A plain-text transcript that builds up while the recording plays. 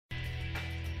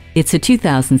It's a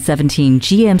 2017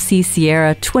 GMC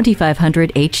Sierra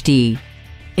 2500 HD.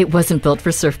 It wasn't built for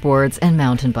surfboards and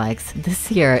mountain bikes. This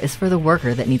Sierra is for the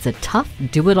worker that needs a tough,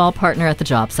 do-it-all partner at the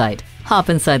job site. Hop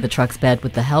inside the truck's bed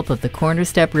with the help of the corner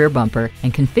step rear bumper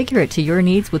and configure it to your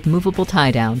needs with movable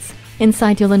tie-downs.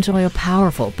 Inside, you'll enjoy a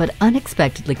powerful but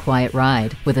unexpectedly quiet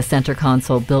ride with a center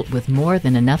console built with more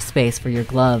than enough space for your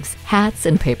gloves, hats,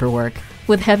 and paperwork.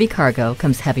 With heavy cargo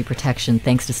comes heavy protection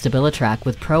thanks to StabiliTrak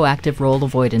with proactive roll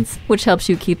avoidance, which helps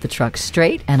you keep the truck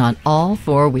straight and on all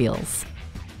four wheels.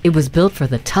 It was built for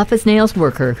the tough-as-nails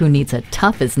worker who needs a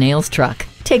tough-as-nails truck.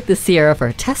 Take the Sierra for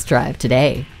a test drive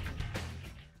today.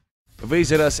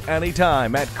 Visit us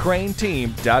anytime at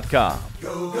crainteam.com.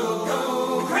 Go, go.